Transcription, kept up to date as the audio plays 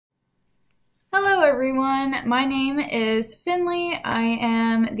everyone, my name is Finley. I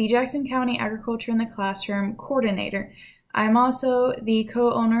am the Jackson County Agriculture in the Classroom Coordinator. I'm also the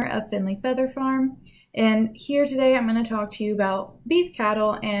co-owner of Finley Feather Farm, and here today I'm going to talk to you about beef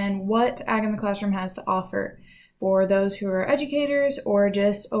cattle and what Ag in the Classroom has to offer for those who are educators or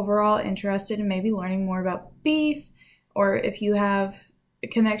just overall interested in maybe learning more about beef, or if you have a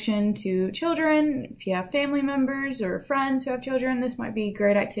connection to children, if you have family members or friends who have children, this might be a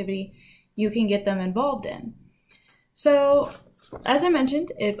great activity you can get them involved in. So, as I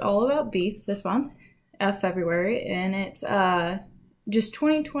mentioned, it's all about beef this month of February, and it's just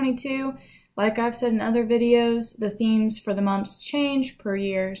 2022. Like I've said in other videos, the themes for the months change per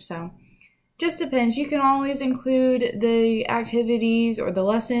year, so just depends. You can always include the activities or the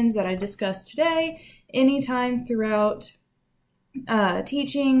lessons that I discussed today anytime throughout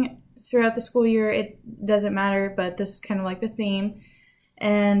teaching throughout the school year. It doesn't matter, but this is kind of like the theme,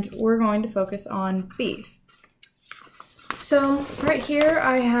 and we're going to focus on beef. So right here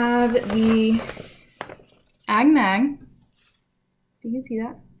I have the Ag Mag. You can see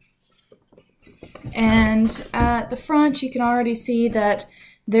that. And at the front you can already see that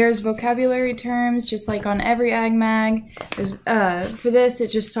there's vocabulary terms just like on every Ag Mag. There's, for this it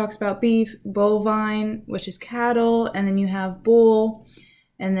just talks about beef, bovine, which is cattle, and then you have bull,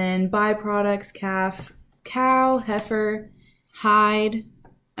 and then byproducts, calf, cow, heifer, hide,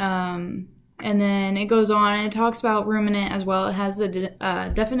 and then it goes on and it talks about ruminant as well. It has the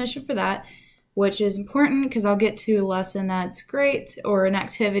definition for that, which is important because I'll get to a lesson that's great, or an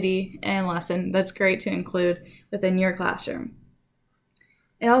activity and lesson that's great to include within your classroom.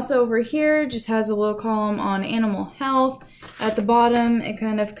 It also over here just has a little column on animal health. At the bottom, it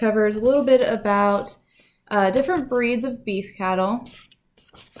kind of covers a little bit about different breeds of beef cattle.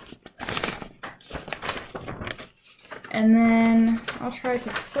 And then I'll try to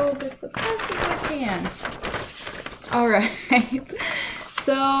focus the best as I can. All right.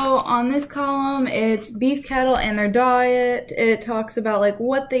 So on this column, it's beef cattle and their diet. It talks about like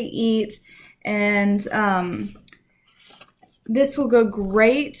what they eat, and this will go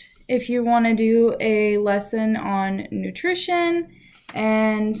great if you want to do a lesson on nutrition,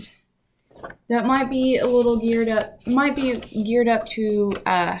 and that might be a little geared up, to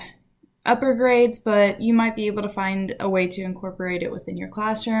upper grades, but you might be able to find a way to incorporate it within your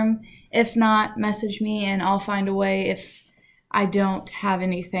classroom. If not, message me and I'll find a way if I don't have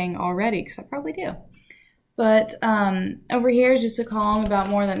anything already, because I probably do. But over here is just a column about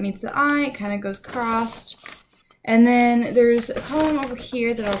more that meets the eye. It kind of goes crossed. And then there's a column over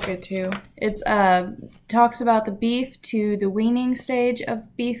here that I'll get to. It's talks about the beef to the weaning stage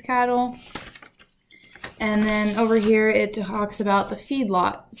of beef cattle. And then over here it talks about the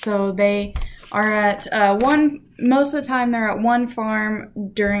feedlot. So they are at most of the time they're at one farm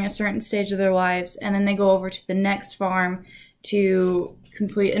during a certain stage of their lives, and then they go over to the next farm to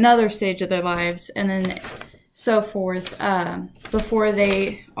complete another stage of their lives, and then so forth before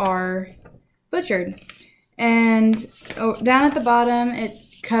they are butchered. And down at the bottom, it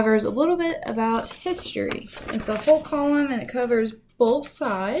covers a little bit about history. It's a whole column, and it covers both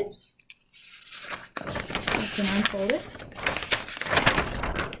sides. I can unfold it.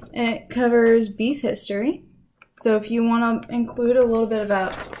 And it covers beef history. So if you want to include a little bit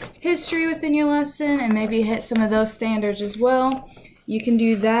about history within your lesson and maybe hit some of those standards as well, you can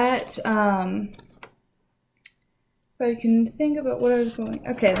do that. If I can think about what I was going...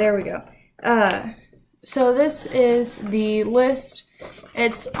 Okay, there we go. So this is the list.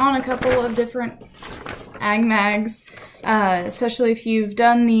 It's on a couple of different Ag Mags, especially if you've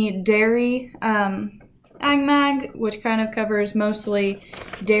done the dairy Ag Mag, which kind of covers mostly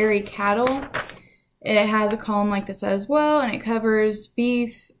dairy cattle. It has a column like this as well, and it covers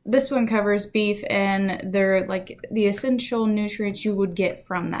beef. This one covers beef and they're like the essential nutrients you would get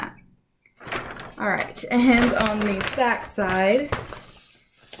from that. All right, and on the back side,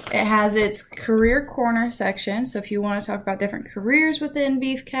 it has its career corner section. So if you want to talk about different careers within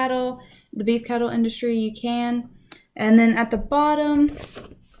beef cattle, the beef cattle industry, you can. And then at the bottom,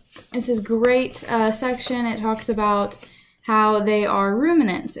 this is great section. It talks about how they are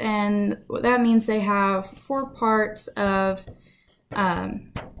ruminants, and that means they have 4 parts of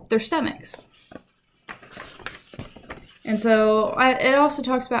their stomachs. And so it also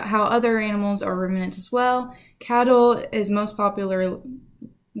talks about how other animals are ruminants as well. Cattle is most popular.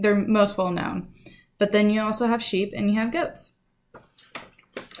 They're most well known. But then you also have sheep and you have goats.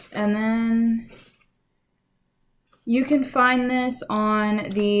 And then you can find this on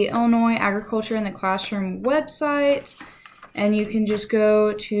the Illinois Agriculture in the Classroom website. And you can just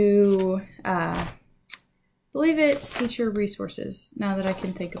go to believe it's teacher resources, now that I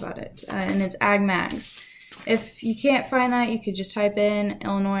can think about it, and it's Ag Mags. If you can't find that, you could just type in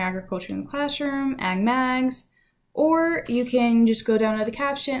Illinois Agriculture in the Classroom, Ag Mags, or you can just go down to the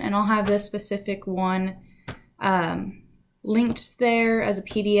caption and I'll have this specific one linked there as a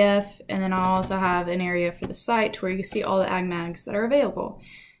PDF, and then I'll also have an area for the site where you can see all the Ag Mags that are available.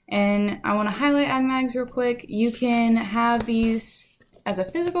 And I want to highlight Ag Mags real quick. You can have these as a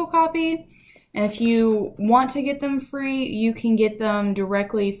physical copy, and if you want to get them free, you can get them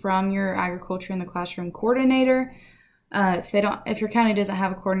directly from your Agriculture in the Classroom coordinator. If your county doesn't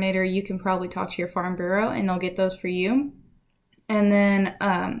have a coordinator, you can probably talk to your Farm Bureau and they'll get those for you. And then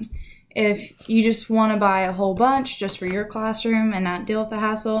if you just want to buy a whole bunch just for your classroom and not deal with the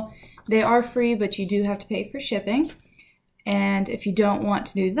hassle, they are free, but you do have to pay for shipping. And if you don't want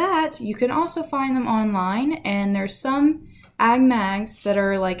to do that, you can also find them online, and there's some Ag Mags that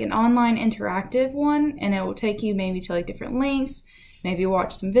are like an online interactive one, and it will take you maybe to like different links, maybe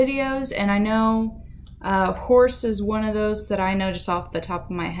watch some videos. And I know Horse is one of those that I know just off the top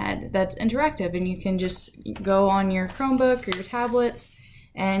of my head that's interactive, and you can just go on your Chromebook or your tablets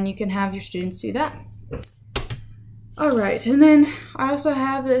and you can have your students do that. All right, and then I also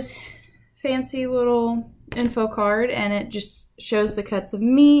have this fancy little info card, and it just shows the cuts of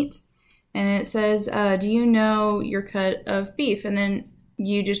meat, and it says, do you know your cut of beef? And then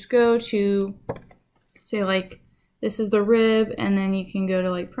you just go to, say, like, this is the rib, and then you can go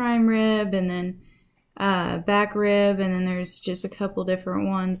to like prime rib, and then back rib, and then there's just a couple different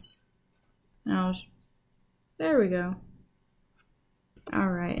ones. There we go. All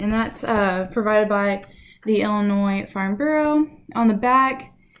right, and that's provided by the Illinois Farm Bureau. On the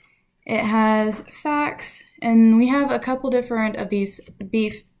back, it has facts, and we have a couple different of these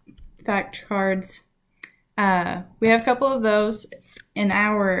beef fact cards. We have a couple of those in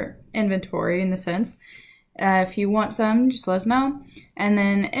our inventory, in the sense. If you want some, just let us know. And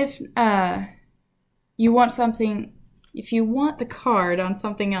then if you want something, if you want the card on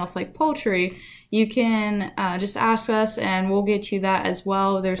something else like poultry, you can just ask us and we'll get you that as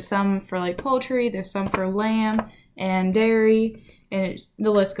well. There's some for like poultry, there's some for lamb and dairy, and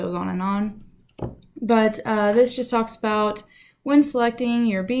the list goes on and on. But this just talks about when selecting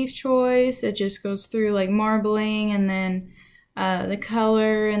your beef choice. It just goes through like marbling, and then the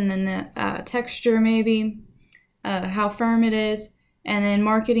color, and then the texture maybe, how firm it is, and then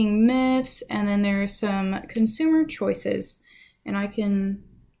marketing myths, and then there are some consumer choices. And I can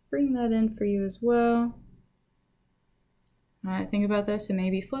bring that in for you as well. I think about this, it may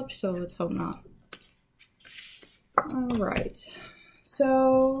be flipped, so let's hope not. All right,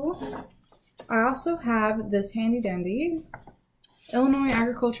 so I also have this handy dandy Illinois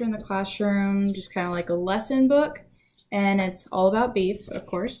Agriculture in the Classroom, just kind of like a lesson book, and it's all about beef, of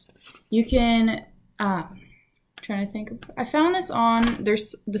course. You can, trying to think, I found this on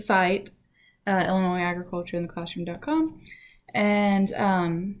the site, IllinoisAgricultureInTheClassroom.com,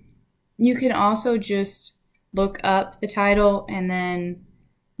 and you can also just look up the title and then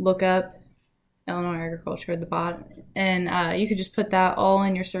look up Illinois Agriculture at the bottom, and you could just put that all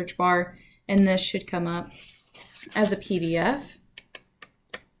in your search bar, and this should come up as a PDF.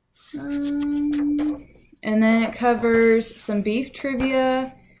 And then it covers some beef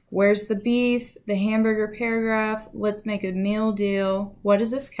trivia. Where's the beef? The hamburger paragraph. Let's make a meal deal. What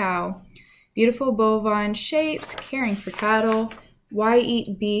is this cow? Beautiful bovine shapes. Caring for cattle. Why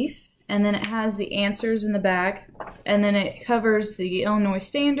eat beef? And then it has the answers in the back. And then it covers the Illinois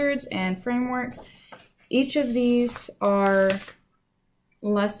standards and framework. Each of these are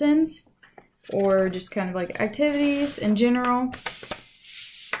lessons or just kind of like activities in general.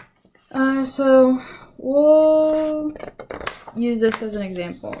 So we'll use this as an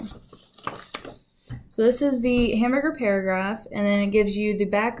example. So this is the hamburger paragraph, and then it gives you the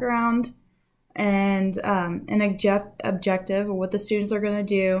background and an objective of what the students are going to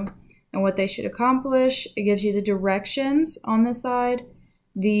do and what they should accomplish. It gives you the directions on this side,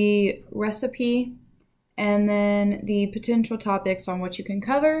 the recipe, and then the potential topics on what you can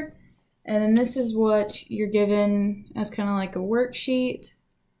cover. And then this is what you're given as kind of like a worksheet.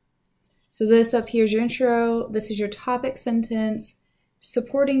 So this up here is your intro, this is your topic sentence,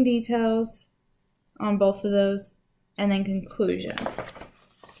 supporting details on both of those, and then conclusion.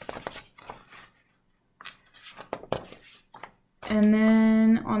 And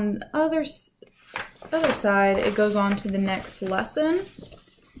then on the other side, it goes on to the next lesson.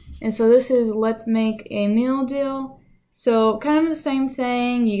 And so this is let's make a meal deal. So kind of the same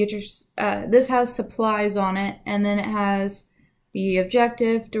thing, you get your, this has supplies on it, and then it has the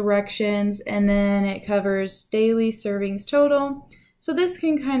objective, directions, and then it covers daily servings total. So this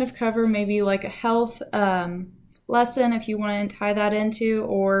can kind of cover maybe like a health lesson if you want to tie that into,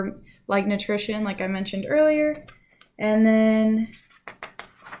 or like nutrition like I mentioned earlier. And then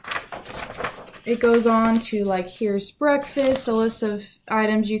it goes on to like, here's breakfast, a list of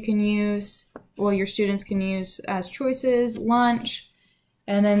items you can use, well, your students can use as choices, lunch,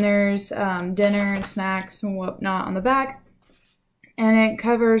 and then there's dinner and snacks and whatnot on the back. And it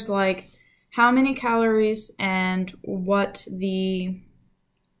covers like how many calories and what the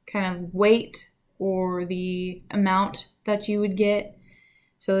kind of weight or the amount that you would get.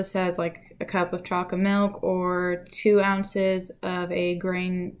 So this has like a cup of chocolate milk or 2 ounces of a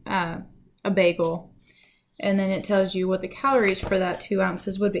grain, a bagel. And then it tells you what the calories for that 2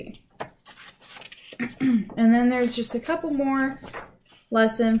 ounces would be. And then there's just a couple more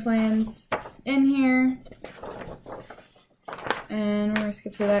lesson plans in here. And we're going to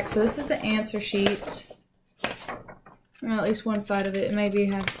skip to that. So this is the answer sheet. Or at least one side of it. It may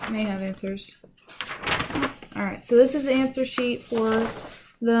have answers. Alright, so this is the answer sheet for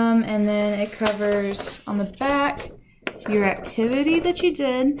them. And then it covers on the back your activity that you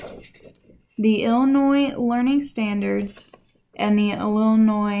did, the Illinois Learning Standards, and the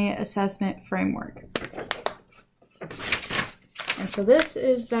Illinois Assessment Framework. And so this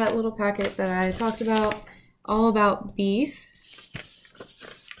is that little packet that I talked about, all about beef.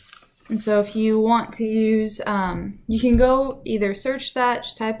 And so if you want to use, you can go either search that,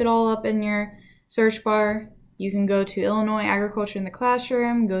 just type it all up in your search bar. You can go to Illinois Agriculture in the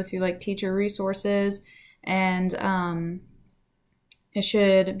Classroom, go through like teacher resources, and it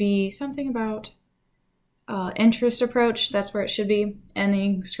should be something about interest approach. That's where it should be. And then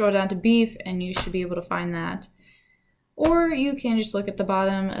you can scroll down to beef and you should be able to find that. Or you can just look at the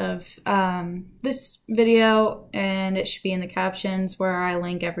bottom of this video and it should be in the captions where I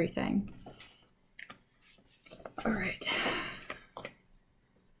link everything. All right.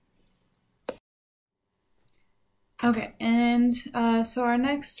 Okay, and so our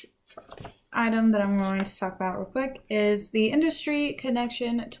next item that I'm going to talk about real quick is the Industry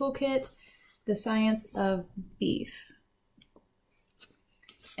Connection Toolkit, the Science of Beef.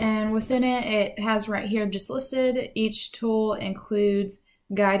 And within it, it has right here just listed, each tool includes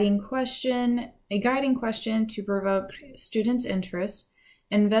a guiding question to provoke students' interest,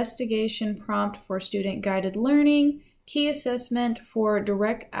 investigation prompt for student guided learning, key assessment for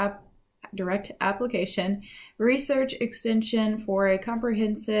direct application, research extension for a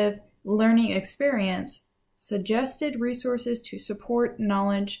comprehensive learning experience, suggested resources to support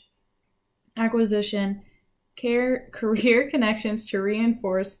knowledge acquisition, career connections to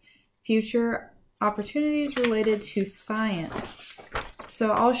reinforce future opportunities related to science.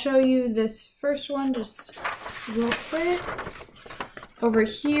 So I'll show you this first one just real quick. Over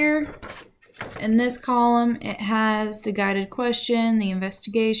here in this column, it has the guided question, the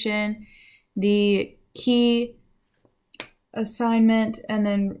investigation, the key assignment, and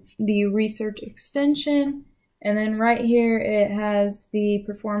then the research extension. And then right here it has the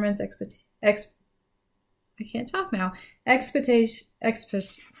performance expectations.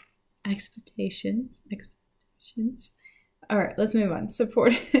 All right, let's move on.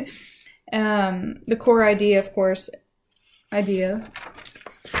 Support. The core idea, of course. I'm getting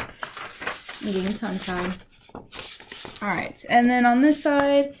tongue-tied. All right, and then on this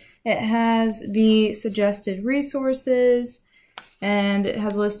side, it has the suggested resources, and it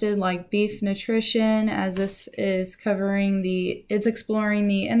has listed like beef nutrition, as this is covering it's exploring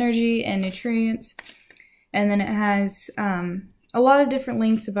the energy and nutrients. And then it has a lot of different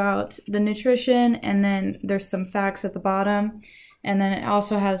links about the nutrition, and then there's some facts at the bottom. And then it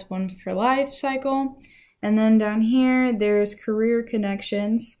also has one for life cycle. And then down here, there's career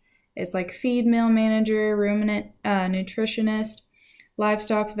connections. It's like feed mill manager, ruminant nutritionist,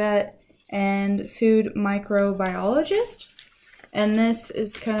 livestock vet, and food microbiologist. And this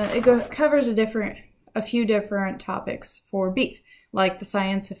is covers a few different topics for beef, like the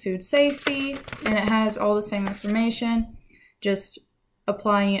science of food safety, and it has all the same information, just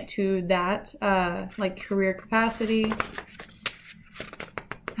applying it to that, like career capacity,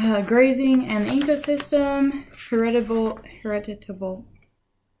 grazing and ecosystem, heritable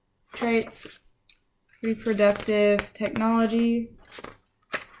traits, reproductive technology,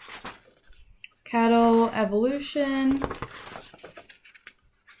 cattle evolution,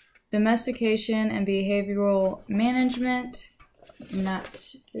 domestication and behavioral management, and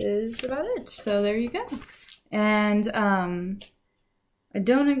that is about it. So there you go. And I'm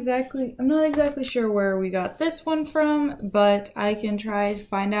not exactly sure where we got this one from, but I can try to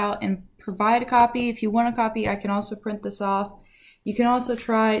find out and provide a copy. If you want a copy, I can also print this off. You can also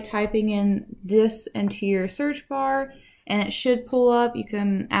try typing in this into your search bar and it should pull up. You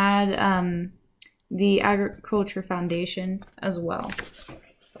can add the Agriculture Foundation as well.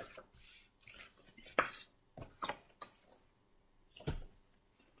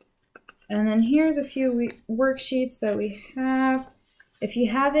 And then here's a few worksheets that we have. If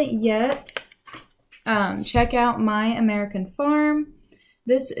you haven't yet, check out My American Farm.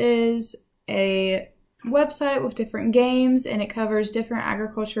 This is a website with different games, and it covers different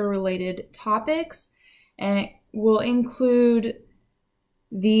agriculture related topics, and it will include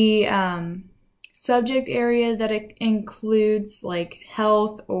the subject area that it includes, like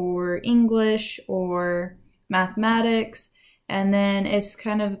health or English or mathematics. And then it's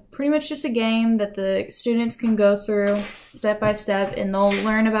kind of pretty much just a game that the students can go through step by step, and they'll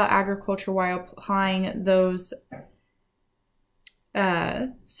learn about agriculture while applying those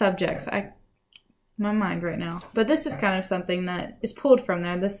subjects. My mind right now. But this is kind of something that is pulled from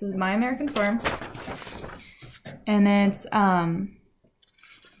there. This is My American Farm. And it's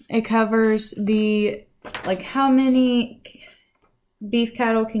it covers the like how many beef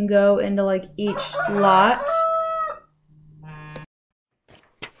cattle can go into like each lot.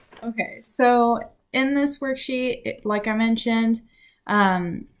 Okay, so in this worksheet, like I mentioned,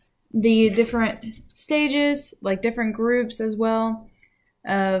 the different stages, like different groups as well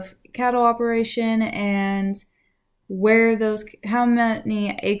of cattle operation, and where those, how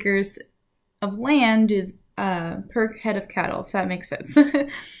many acres of land do per head of cattle, if that makes sense.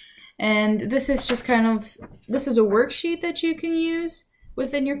 And this is just kind of, this is a worksheet that you can use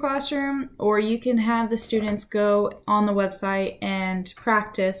within your classroom, or you can have the students go on the website and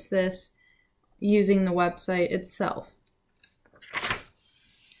practice this using the website itself.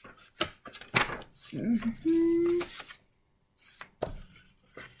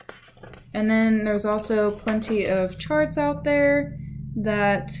 And then there's also plenty of charts out there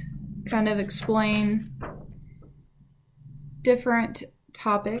that kind of explain different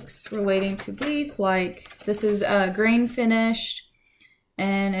topics relating to beef, like this is grain finished,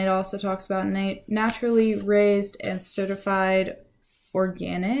 and it also talks about naturally raised and certified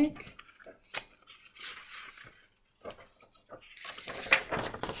organic.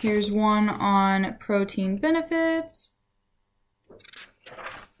 Here's one on protein benefits.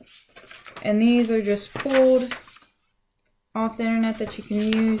 And these are just pulled off the internet that you can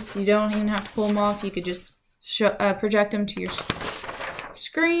use. You don't even have to pull them off. You could just project them to your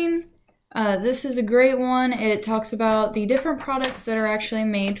screen. This is a great one. It talks about the different products that are actually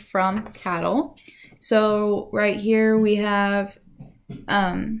made from cattle. So right here we have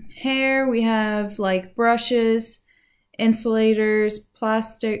hair, we have like brushes, insulators,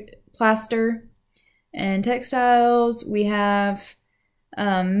 plaster, and textiles. We have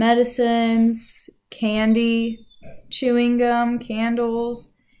medicines, candy, chewing gum,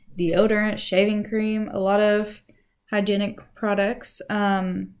 candles, deodorant, shaving cream, a lot of hygienic products,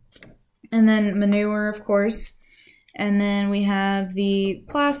 and then manure, of course. And then we have the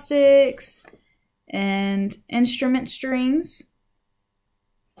plastics and instrument strings,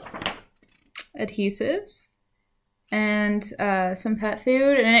 adhesives, and some pet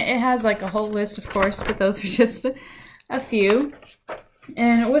food. And it has like a whole list, of course, but those are just a few.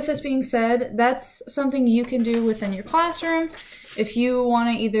 And with this being said, that's something you can do within your classroom. If you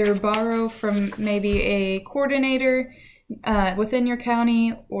want to either borrow from maybe a coordinator within your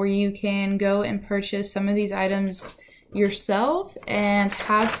county, or you can go and purchase some of these items yourself and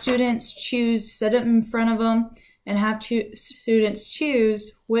have students choose, set it in front of them, and have students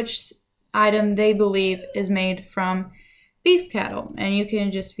choose which item they believe is made from beef cattle. And you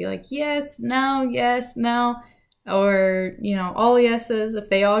can just be like, yes, no, or, you know, all yeses. If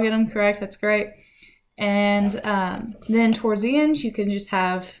they all get them correct, that's great. And then towards the end, you can just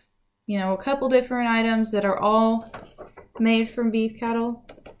have, you know, a couple different items that are all made from beef cattle.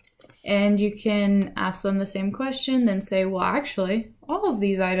 And you can ask them the same question, then say, well, actually, all of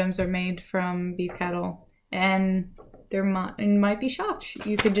these items are made from beef cattle. And you might be shocked.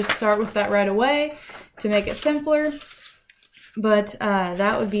 You could just start with that right away to make it simpler. But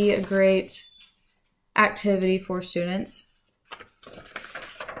that would be a great activity for students.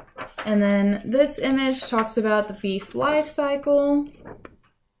 And then this image talks about the beef life cycle.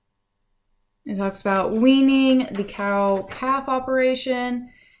 It talks about weaning, the cow-calf operation,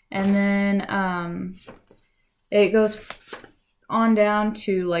 and then it goes on down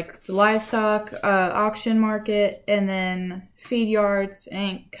to like the livestock auction market, and then feed yards,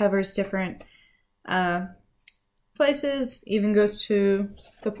 and it covers different places, even goes to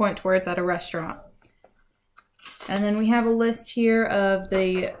the point where it's at a restaurant. And then we have a list here of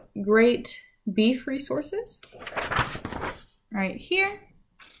the great beef resources right here.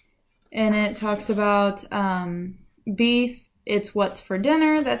 And it talks about beef, it's What's for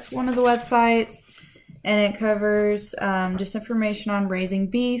Dinner. That's one of the websites. And it covers just information on raising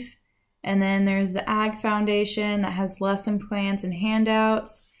beef. And then there's the Ag Foundation that has lesson plans and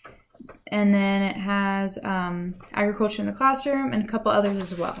handouts. And then it has Agriculture in the Classroom and a couple others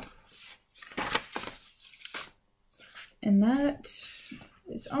as well. And that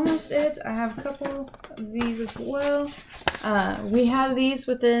is almost it. I have a couple of these as well. We have these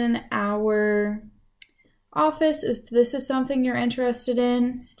within our office. If this is something you're interested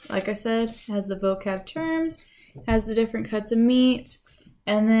in, like I said, it has the vocab terms, has the different cuts of meat,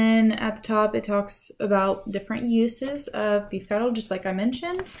 and then at the top it talks about different uses of beef cattle, just like I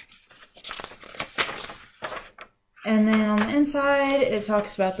mentioned. And then on the inside it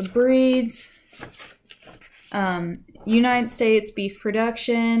talks about the breeds, United States beef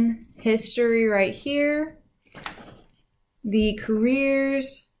production, history right here, the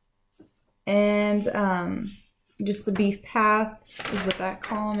careers, and just the beef path is what that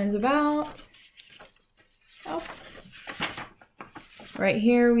column is about. Oh. Right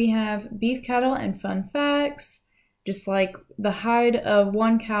here we have beef cattle and fun facts, just like the hide of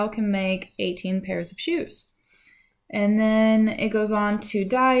one cow can make 18 pairs of shoes. And then it goes on to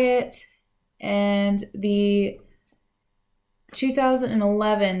diet and the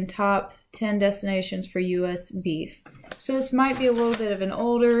 2011 top 10 destinations for U.S. beef. So this might be a little bit of an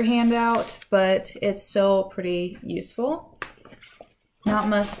older handout, but it's still pretty useful. Not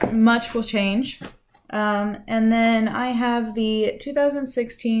much will change. And then I have the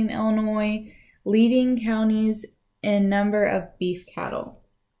 2016 Illinois leading counties in number of beef cattle.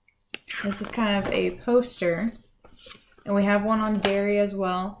 This is kind of a poster, and we have one on dairy as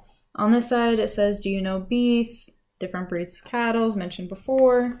well. On this side it says, do you know beef? Different breeds of cattle, as mentioned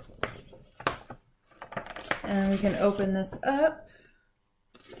before. And we can open this up.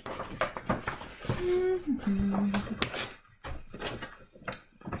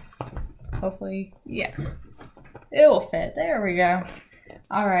 Hopefully, yeah, it will fit. There we go.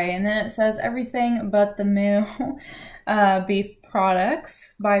 All right, and then it says everything but the male beef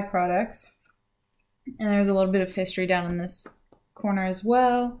products, byproducts. And there's a little bit of history down in this corner as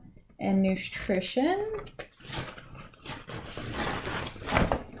well, and nutrition.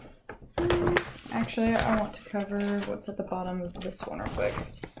 Actually, I want to cover what's at the bottom of this one real quick.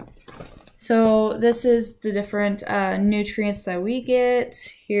 So this is the different nutrients that we get.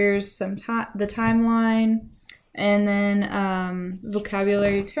 Here's some the timeline, and then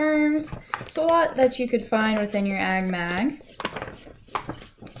vocabulary terms. So a lot that you could find within your Ag Mag.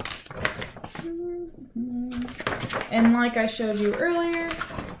 And like I showed you earlier,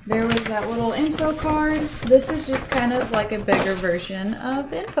 there was that little info card. This is just kind of like a bigger version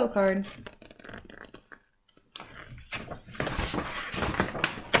of the info card.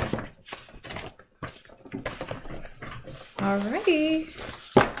 Alrighty,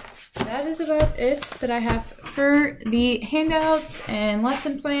 that is about it that I have for the handouts and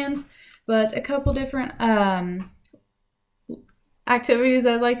lesson plans, but a couple different activities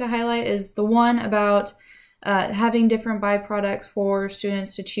I'd like to highlight is the one about having different byproducts for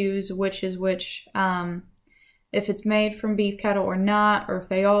students to choose which is which, if it's made from beef cattle or not, or if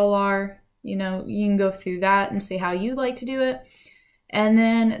they all are. You know, you can go through that and see how you like to do it. And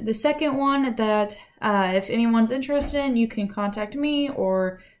then the second one that if anyone's interested in, you can contact me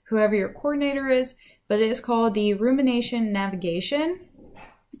or whoever your coordinator is, but it is called the Rumination Navigation.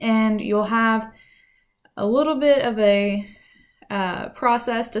 And you'll have a little bit of a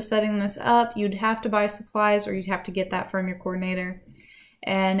process to setting this up. You'd have to buy supplies, or you'd have to get that from your coordinator.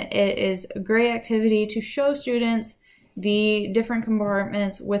 And it is a great activity to show students the different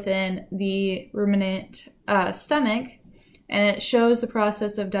compartments within the ruminant stomach, and it shows the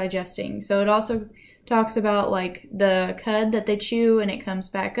process of digesting. So it also talks about like the cud that they chew, and it comes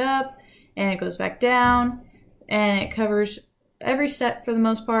back up and it goes back down, and it covers every step for the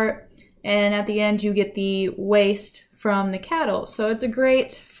most part. And at the end you get the waste from the cattle. So it's a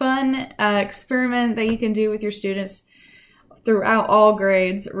great fun experiment that you can do with your students throughout all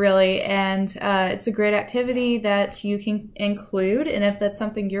grades, really. And it's a great activity that you can include, and if that's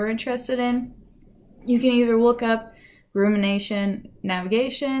something you're interested in, you can either look up Rumination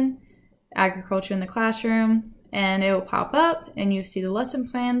Navigation, Agriculture in the Classroom, and it will pop up and you see the lesson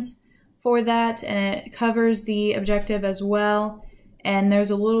plans for that, and it covers the objective as well. And there's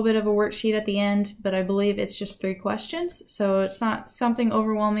a little bit of a worksheet at the end, but I believe it's just 3 questions, so it's not something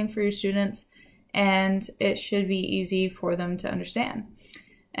overwhelming for your students, and it should be easy for them to understand.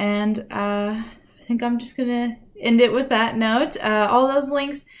 And I think I'm just gonna end it with that note. All those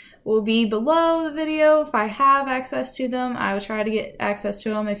links will be below the video. If I have access to them, I will try to get access to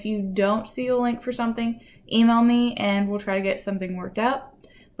them. If you don't see a link for something, email me and we'll try to get something worked out.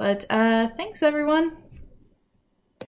 But thanks everyone.